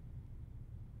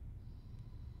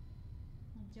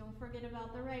 And don't forget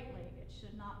about the right leg. It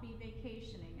should not be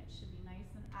vacationing. It should be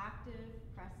nice and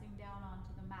active, pressing down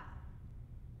onto the mat.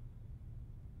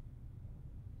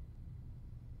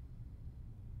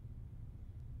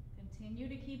 Continue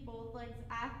to keep both legs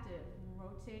active.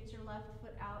 Rotate your left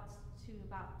foot out to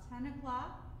about 10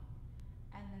 o'clock.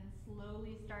 And then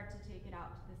slowly start to take it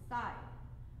out to the side.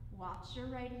 Watch your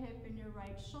right hip and your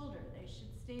right shoulder. They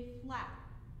should stay flat.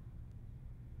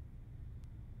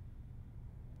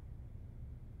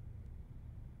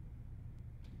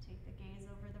 And take the gaze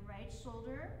over the right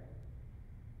shoulder.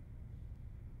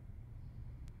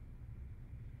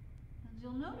 And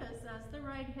you'll notice as the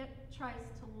right hip tries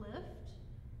to lift,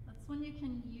 that's when you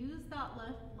can use that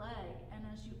left leg, and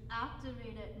as you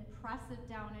activate it and press it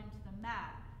down into the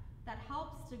mat, that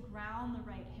helps to ground the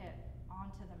right hip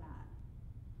onto the mat.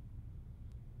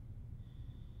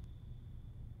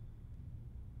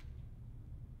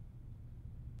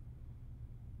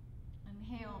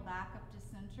 Inhale back up to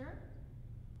center.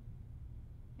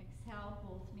 Exhale,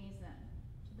 both knees in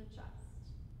to the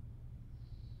chest.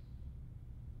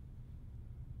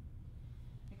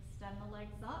 Extend the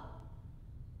legs up.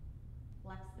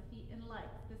 Flex the feet and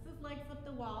legs. This is legs up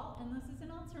the wall, and this is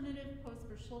an alternative pose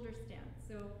for shoulder stand.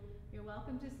 So you're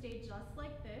welcome to stay just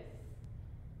like this.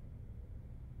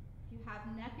 If you have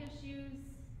neck issues,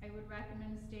 I would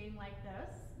recommend staying like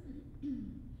this.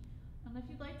 And if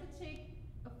you'd like to take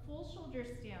a full shoulder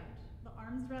stand, the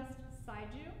arms rest beside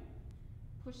you,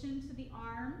 Push into the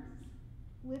arms,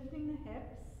 lifting the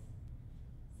hips.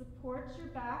 Support your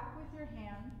back with your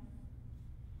hands.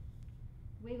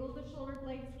 Wiggle the shoulder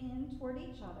blades in toward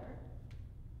each other.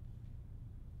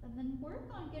 And then work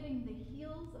on getting the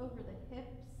heels over the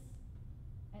hips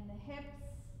and the hips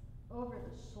over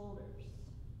the shoulders.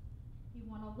 You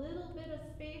want a little bit of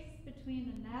space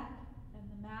between the neck and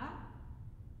the mat,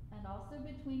 and also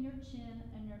between your chin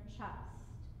and your chest.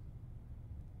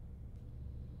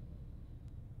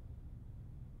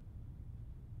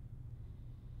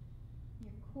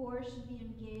 Your core should be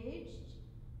engaged.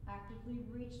 Actively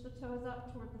reach the toes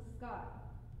up toward the sky.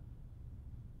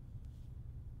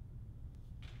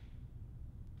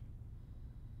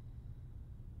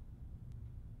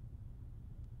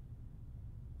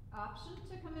 Option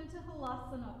to come into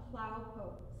Halasana, plow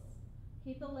pose.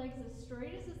 Keep the legs as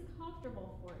straight as is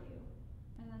comfortable for you,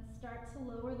 and then start to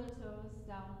lower the toes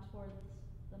down towards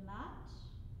the mat,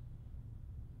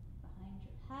 behind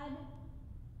your head.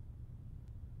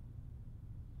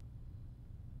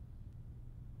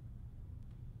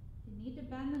 If you need to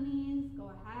bend the knees,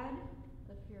 go ahead.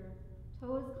 If your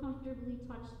toes comfortably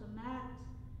touch the mat,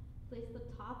 place the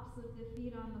tops of the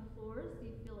feet on the floor so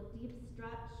you feel a deep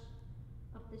stretch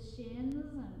of the shins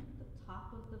and the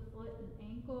top of the foot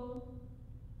and ankle.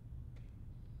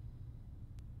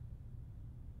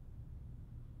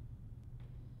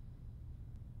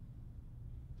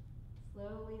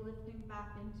 Slowly lifting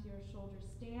back into your shoulder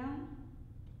stand.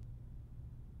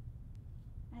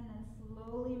 And then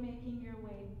slowly making your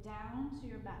way down to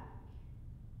your back.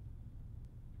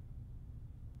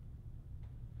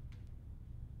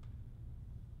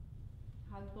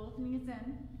 Hug both knees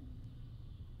in.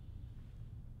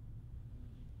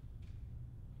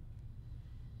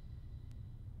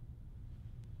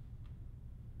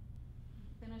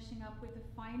 Finishing up with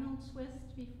a final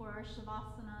twist before our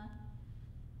Shavasana.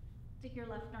 Take your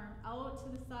left arm out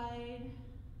to the side,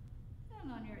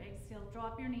 and on your exhale,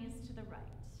 drop your knees to the right.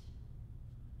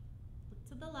 Look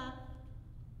to the left.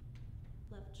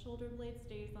 Left shoulder blade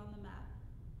stays on the mat.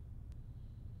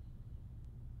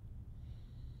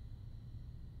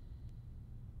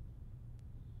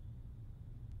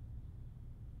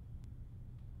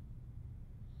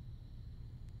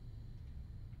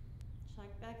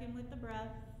 Check back in with the breath.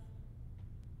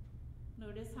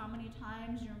 Notice how many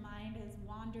times your mind has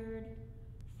wandered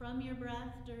from your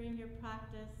breath during your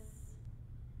practice. It's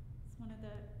one of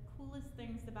the coolest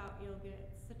things about yoga.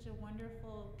 It's such a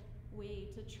wonderful way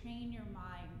to train your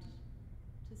mind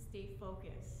to stay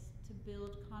focused, to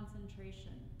build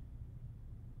concentration,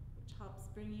 which helps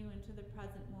bring you into the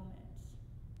present moment.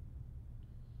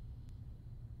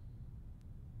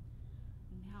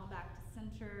 And now back to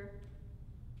center.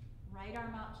 Right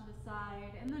arm out to the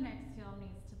side, and then exhale,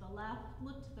 knees to the left,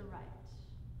 look to the right.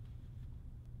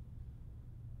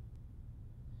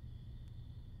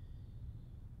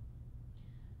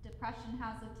 Depression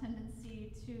has a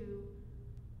tendency to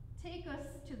take us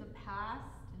to the past,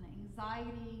 and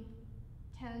anxiety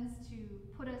tends to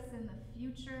put us in the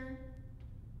future.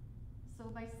 So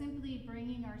by simply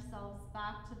bringing ourselves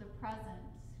back to the present,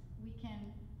 we can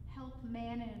help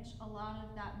manage a lot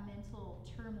of that mental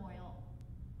turmoil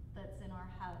that's in our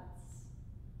heads.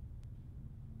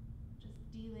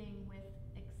 Just dealing with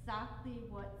exactly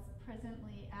what's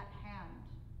presently at hand.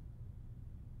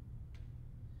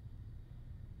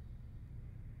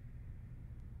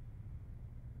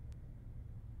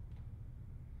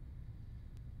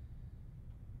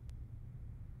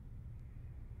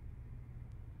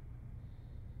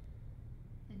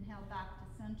 Inhale back to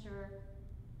center.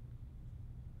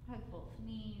 Hug both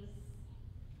knees.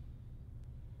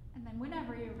 And then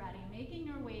whenever you're ready, making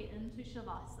your way into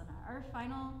Shavasana, our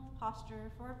final posture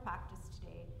for our practice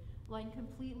today. Lying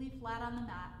completely flat on the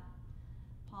mat,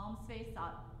 palms face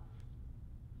up.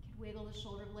 You can wiggle the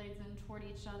shoulder blades in toward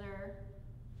each other.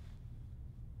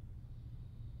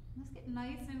 Let's get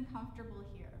nice and comfortable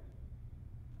here,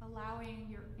 allowing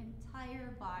your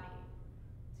entire body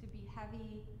to be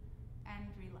heavy and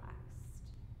relaxed.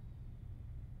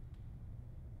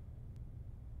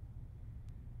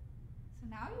 So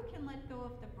now you can let go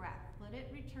of the breath. Let it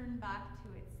return back to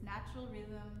its natural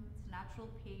rhythm, its natural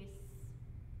pace.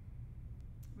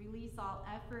 Release all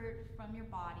effort from your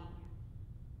body.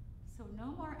 So no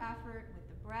more effort with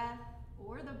the breath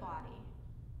or the body.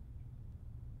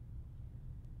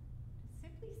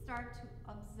 Simply start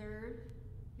to observe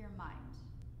your mind.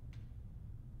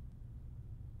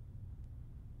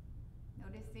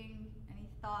 Noticing any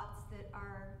thoughts that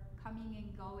are coming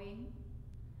and going.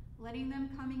 Letting them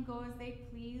come and go as they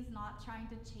please, not trying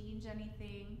to change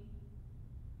anything.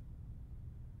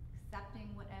 Accepting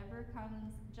whatever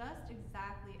comes just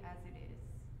exactly as it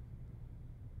is.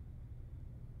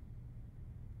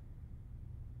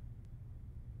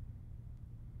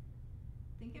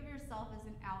 yourself as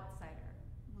an outsider,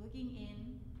 looking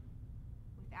in,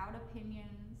 without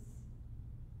opinions,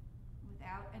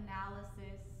 without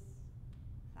analysis,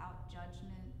 without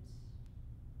judgment,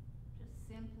 just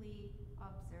simply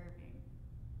observing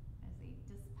as a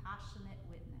dispassionate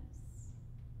witness.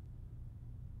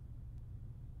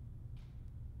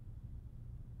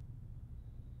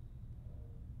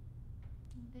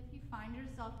 And if you find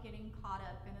yourself getting caught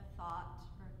up in a thought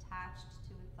or attached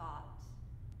to a thought,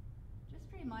 just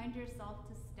remind yourself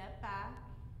to step back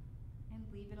and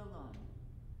leave it alone.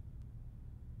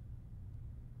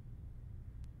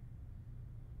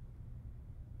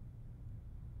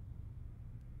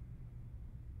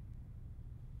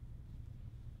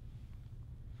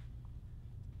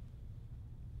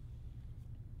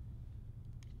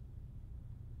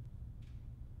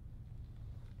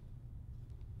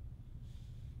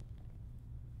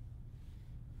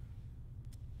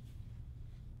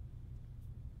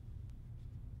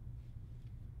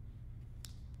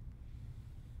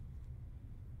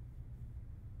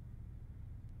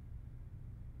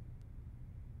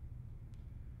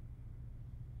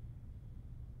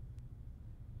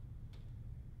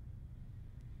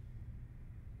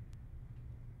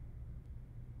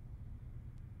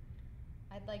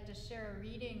 I'd like to share a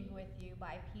reading with you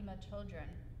by Pima Children.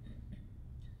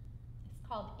 It's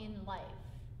called In Life.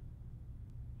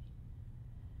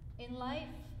 In life,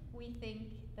 we think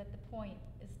that the point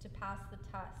is to pass the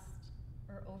test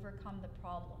or overcome the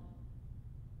problem.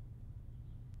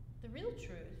 The real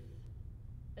truth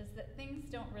is that things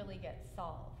don't really get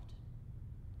solved.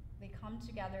 They come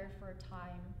together for a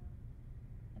time,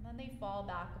 and then they fall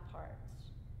back apart.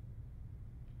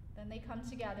 Then they come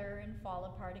together and fall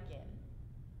apart again.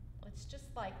 It's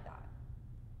just like that.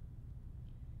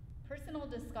 Personal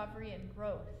discovery and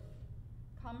growth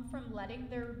come from letting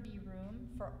there be room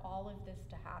for all of this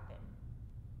to happen.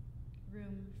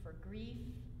 Room for grief,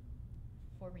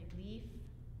 for relief,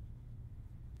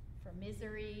 for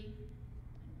misery,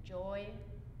 and joy.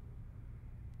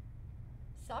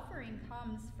 Suffering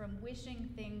comes from wishing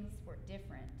things were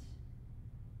different.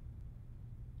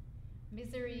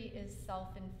 Misery is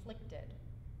self-inflicted.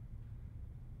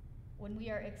 When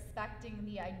we are expecting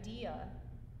the idea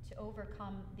to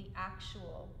overcome the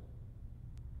actual,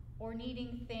 or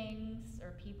needing things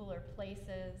or people or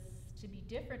places to be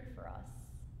different for us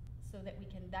so that we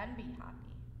can then be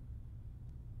happy.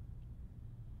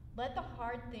 Let the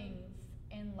hard things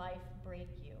in life break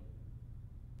you.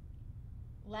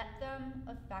 Let them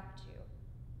affect you.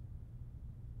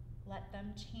 Let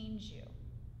them change you.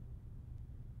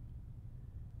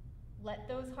 Let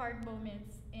those hard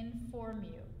moments inform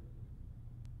you.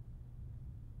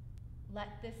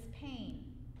 Let this pain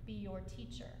be your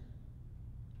teacher.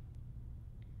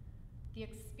 The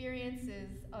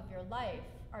experiences of your life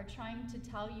are trying to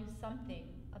tell you something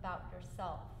about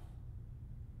yourself.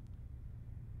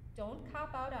 Don't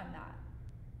cop out on that.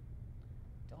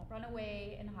 Don't run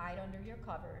away and hide under your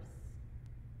covers,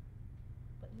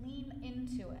 but lean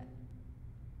into it.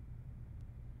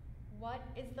 What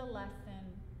is the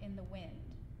lesson in the wind?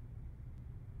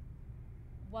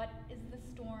 What is the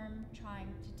storm trying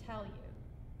to tell you?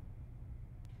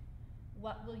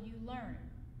 What will you learn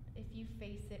if you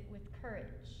face it with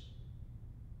courage,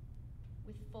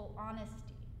 with full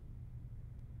honesty,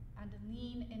 and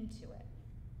lean into it?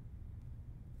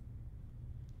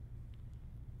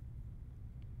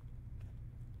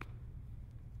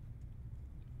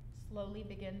 Slowly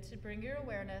begin to bring your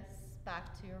awareness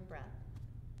back to your breath.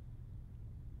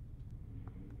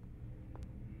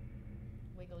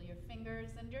 Wiggle your fingers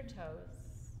and your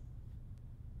toes.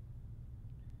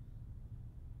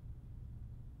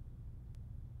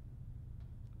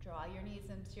 Draw your knees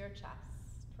into your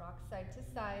chest. Rock side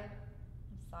to side,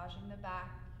 massaging the back.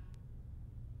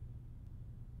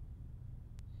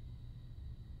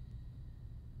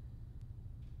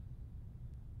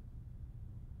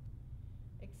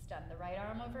 Extend the right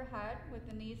arm overhead with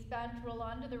the knees bent, roll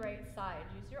onto the right side.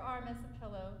 Use your arm as a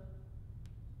pillow.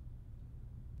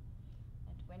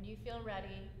 And when you feel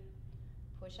ready,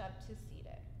 push up to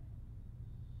seated.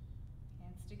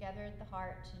 Hands together at the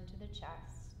heart, into the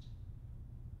chest.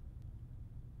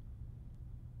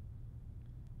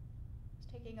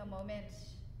 Just taking a moment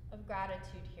of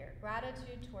gratitude here.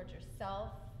 Gratitude towards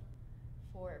yourself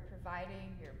for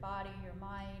providing your body, your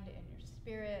mind, and your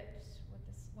spirit with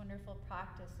this wonderful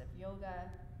practice of yoga.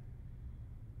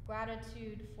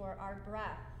 Gratitude for our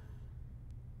breath,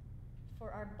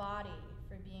 for our body,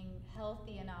 for being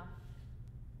healthy enough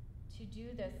to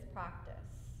do this practice.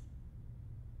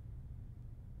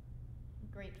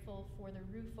 Grateful for the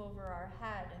roof over our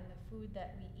head and the food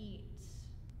that we eat.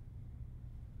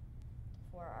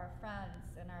 for our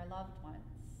friends and our loved ones.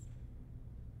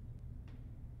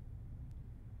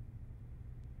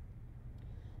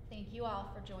 Thank you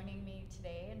all for joining me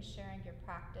today and sharing your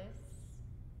practice.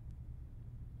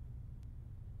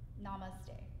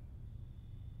 Namaste.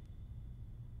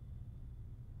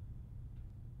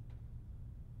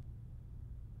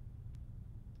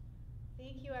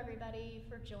 Thank you everybody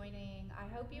for joining.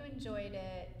 I hope you enjoyed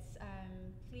it.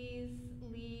 Please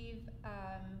leave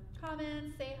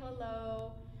comments, say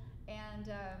hello,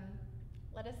 and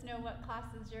let us know what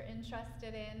classes you're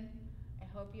interested in. I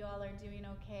hope you all are doing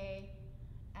okay,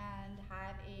 and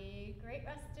have a great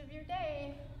rest of your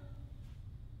day.